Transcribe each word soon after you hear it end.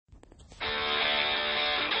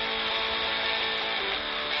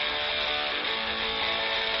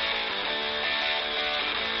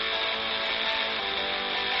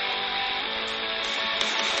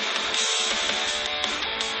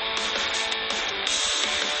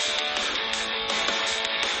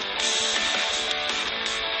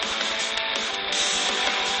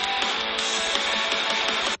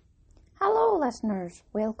listeners,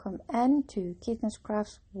 welcome into Caithness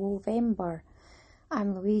Crafts Wovember.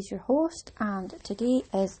 I'm Louise, your host, and today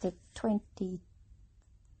is the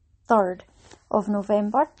 23rd of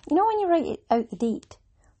November. You know when you write out the date?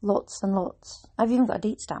 Lots and lots. I've even got a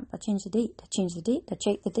date stamp. I change the date, I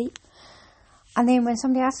check the date. And then when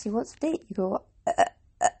somebody asks you what's the date, you go,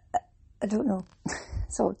 I don't know.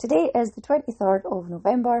 So today is the 23rd of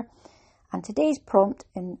November, and today's prompt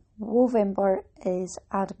in Wovember is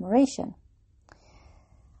admiration.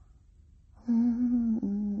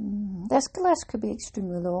 This list could be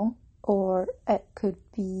extremely long, or it could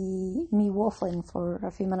be me waffling for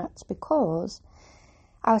a few minutes, because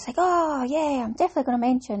I was like, oh yeah, I'm definitely going to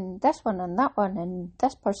mention this one and that one and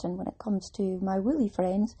this person when it comes to my woolly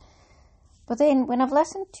friends. But then when I've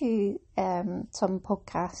listened to some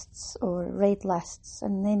podcasts or read lists,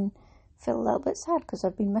 and then feel a little bit sad because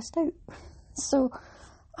I've been missed out. So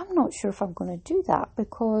I'm not sure if I'm going to do that,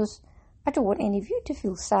 because I don't want any of you to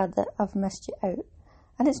feel sad that I've missed you out.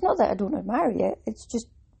 And it's not that I don't admire you, it's just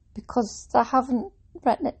because I haven't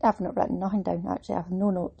written nothing down, actually. I have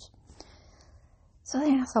no notes. So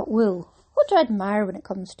then I thought, wool. What do I admire when it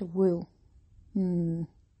comes to wool?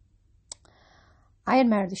 I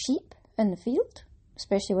admire the sheep in the field,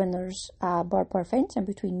 especially when there's a barbed wire fence in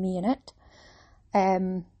between me and it.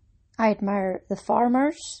 I admire the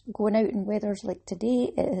farmers going out in weathers like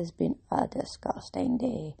today. It has been a disgusting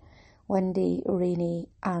day. Windy, rainy,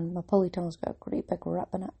 and my polytunnel's got a great big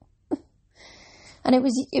rip in it. And it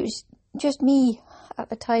was just me at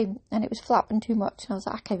the time, and it was flapping too much. And I was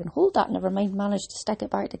like, I can't even hold that. Never mind, managed to stick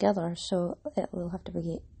it back together. So it will have to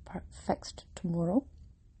be fixed tomorrow.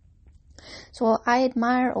 So I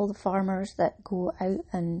admire all the farmers that go out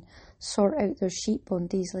and sort out their sheep on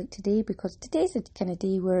days like today, because today's the kind of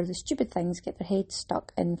day where the stupid things get their heads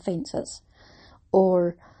stuck in fences,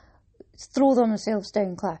 or throw themselves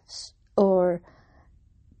down cliffs, or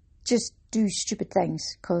just do stupid things,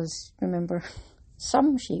 because remember,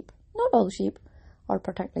 some sheep, not all sheep, are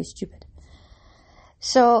particularly stupid.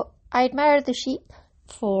 So I admire the sheep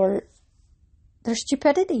for their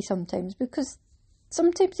stupidity sometimes, because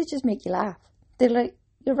sometimes they just make you laugh. They're like,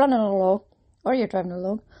 you're running along, or you're driving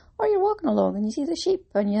along, or you're walking along, and you see the sheep,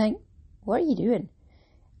 and you think, what are you doing?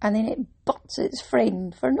 And then it butts its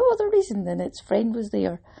friend for no other reason than its friend was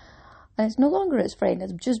there. And it's no longer its friend,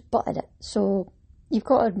 it's just butted it. So you've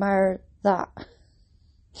got to admire that.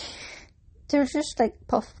 There's just like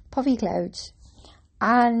puffy clouds.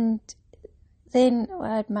 And then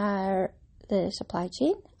I admire the supply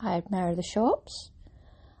chain. I admire the shops.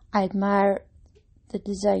 I admire the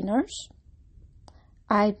designers.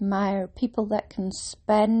 I admire people that can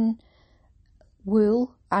spin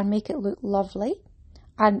wool and make it look lovely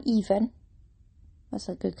and even. That's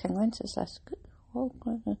a good King Lenses. That's good. Oh,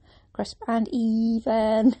 crisp and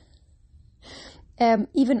even.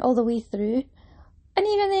 Even all the way through. And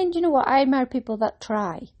even then, do you know what? I admire people that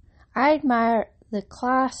try. I admire the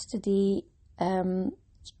class today.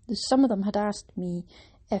 Some of them had asked me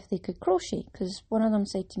if they could crochet, because one of them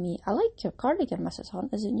said to me, I like your cardigan, Mrs.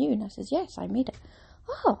 Hunt, is it new? And I says, yes, I made it.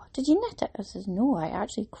 Oh, did you knit it? I says, no, I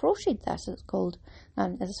actually crocheted this. It's called,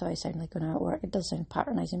 and this is how I sound like when I'm at work, it does sound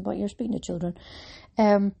patronising, but you're speaking to children.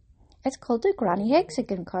 It's called the Granny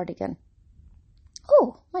Hexagon cardigan.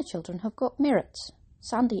 Oh, my children have got merits.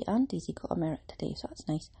 Sandy and Daisy got a merit today, so that's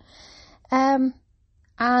nice. And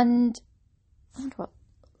I wonder what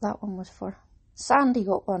that one was for. Sandy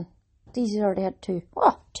got one. Daisy's already had two.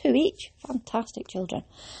 Oh, two each. Fantastic children.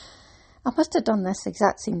 I must have done this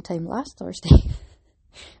exact same time last Thursday.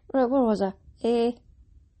 Right, where was I?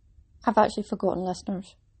 I've actually forgotten,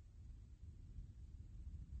 listeners.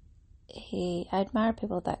 I admire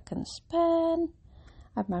people that can spin.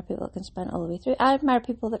 I admire people that can spin all the way through. I admire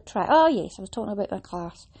people that try. Oh yes, I was talking about my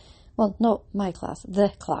class. Well, not my class, the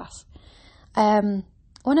class. One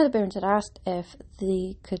of the parents had asked if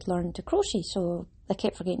they could learn to crochet, so I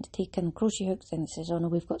kept forgetting to take in crochet hooks, and they says, oh no,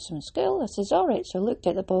 we've got some in school. I says, alright, so I looked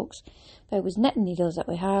at the box, but it was knitting needles that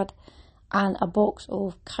we had, and a box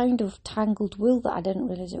of kind of tangled wool that I didn't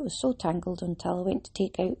realise it was so tangled until I went to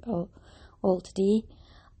take out all today.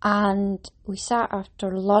 And we sat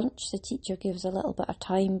after lunch. The teacher gave us a little bit of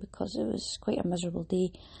time because it was quite a miserable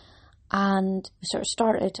day, and we sort of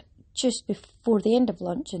started just before the end of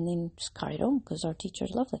lunch and then just carried on because our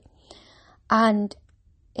teacher's lovely. And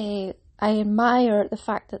I admire the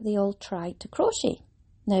fact that they all tried to crochet.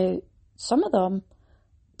 Now, some of them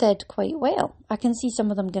did quite well. I can see some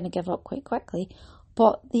of them going to give up quite quickly,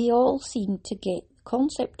 but they all seem to get the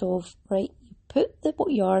concept of, right, you put the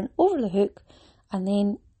yarn over the hook, and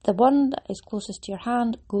then the one that is closest to your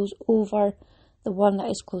hand goes over the one that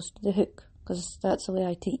is close to the hook, because that's the way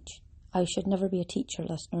I teach. I should never be a teacher,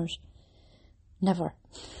 listeners. Never.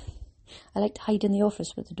 I like to hide in the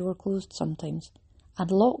office with the door closed sometimes,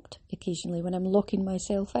 and locked occasionally when I'm locking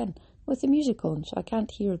myself in with the music on so I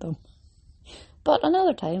can't hear them. But on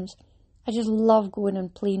other times, I just love going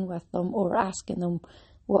and playing with them or asking them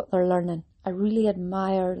what they're learning. I really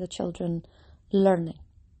admire the children learning.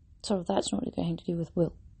 So that's not really anything to do with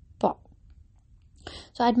Will.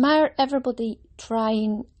 So I admire everybody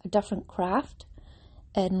trying a different craft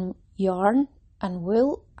in yarn and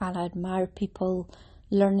wool, and I admire people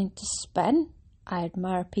learning to spin. I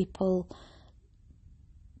admire people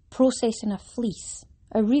processing a fleece.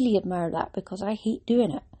 I really admire that because I hate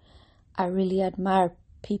doing it. I really admire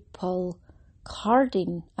people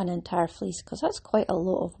carding an entire fleece because that's quite a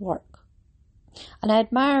lot of work. And I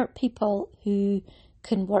admire people who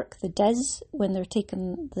can work the diz when they're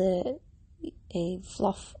taking the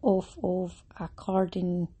fluff off of a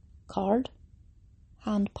carding card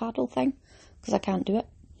hand paddle thing, because I can't do it.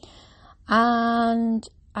 And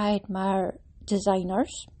I admire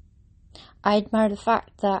designers. I admire the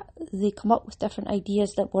fact that they come up with different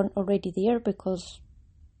ideas that weren't already there, because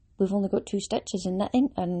we've only got 2 stitches in knitting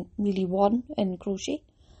and really 1 in crochet.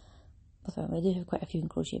 Although I do have quite a few in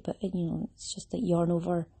crochet, but it's just that yarn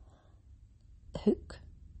over the hook.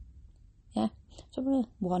 Yeah, so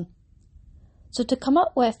 1. So to come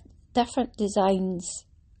up with different designs,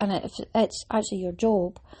 and if it's actually your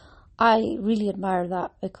job, I really admire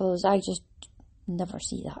that, because I just never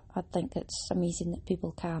see that. I think it's amazing that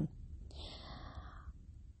people can.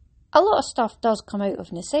 A lot of stuff does come out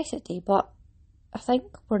of necessity, but I think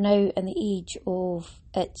we're now in the age of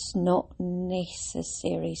it's not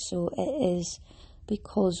necessary, so it is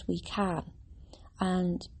because we can.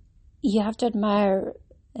 And you have to admire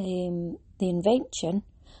the invention,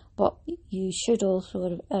 but you should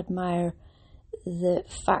also admire the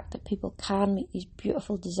fact that people can make these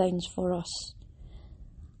beautiful designs for us.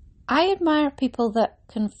 I admire people that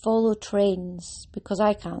can follow trends, because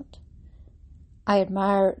I can't. I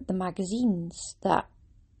admire the magazines that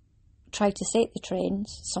try to set the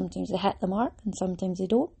trends. Sometimes they hit the mark and sometimes they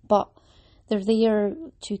don't, but they're there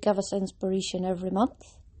to give us inspiration every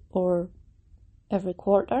month or every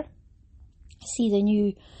quarter. I see the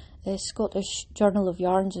new Scottish Journal of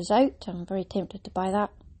Yarns is out. I'm very tempted to buy that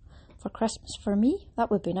for Christmas for me. That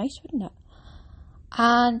would be nice, wouldn't it?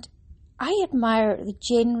 And I admire the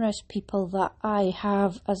generous people that I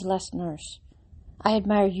have as listeners. I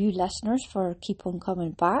admire you listeners for keep on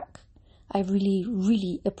coming back. I really,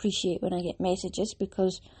 really appreciate when I get messages,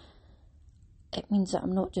 because it means that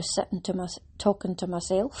I'm not just sitting talking to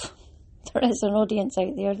myself. There is an audience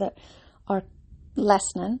out there that are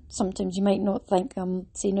listening. Sometimes you might not think I'm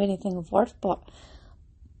saying anything of worth, but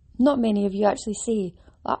not many of you actually say,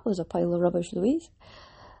 that was a pile of rubbish, Louise.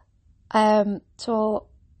 So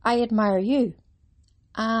I admire you.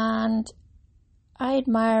 And I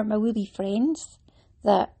admire my wee friends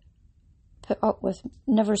that put up with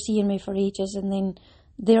never seeing me for ages, and then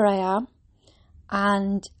there I am.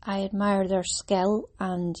 And I admire their skill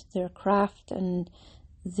and their craft and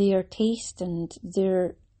their taste and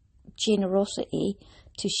their generosity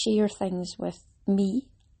to share things with me,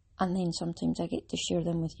 and then sometimes I get to share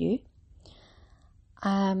them with you.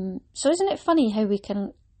 So isn't it funny how we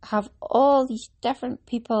can have all these different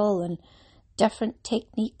people and different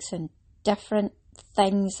techniques and different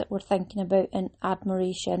things that we're thinking about in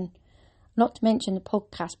admiration? Not to mention the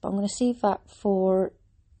podcast, but I'm going to save that for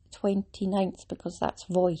 29th, because that's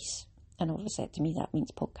voice, and obviously to me that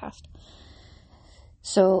means podcast.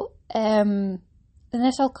 So and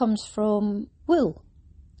this all comes from wool.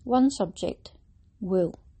 One subject,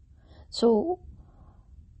 wool. So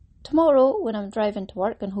tomorrow when I'm driving to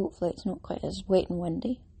work, and hopefully it's not quite as wet and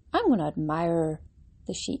windy, I'm going to admire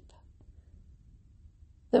the sheep.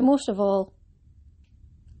 But most of all,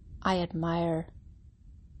 I admire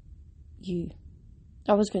you.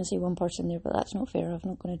 I was going to say one person there, but that's not fair. I'm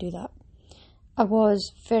not going to do that. I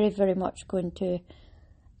was very, very much going to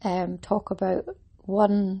talk about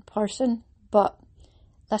one person, but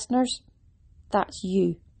listeners, that's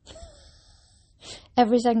you.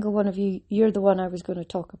 Every single one of you, you're the one I was going to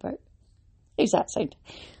talk about. How's that sound?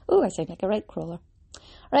 Oh, I sound like a right crawler.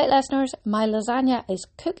 Right, listeners, my lasagna is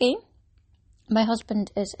cooking. My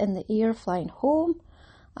husband is in the air flying home,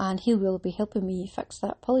 and he will be helping me fix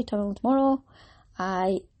that polytunnel tomorrow.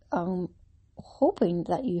 I am hoping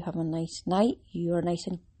that you have a nice night. You are nice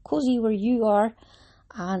and cosy where you are,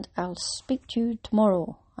 and I'll speak to you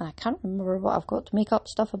tomorrow. And I can't remember what I've got to make up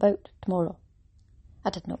stuff about tomorrow. I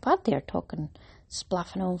did not bad there, talking,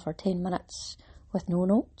 splaffing on for 10 minutes with no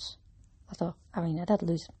notes. I did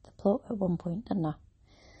lose the plot at one point, didn't I?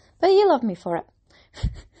 But you love me for it.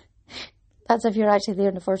 That's if you're actually there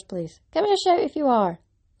in the first place. Give me a shout if you are.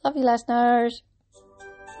 Love you, listeners.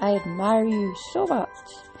 I admire you so much.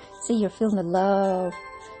 See, you're feeling the love.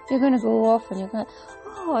 You're going to go off and you're going to,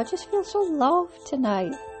 oh, I just feel so loved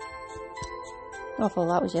tonight. Oh, well,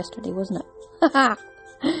 that was yesterday, wasn't it? I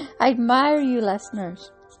admire you,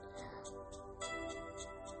 listeners.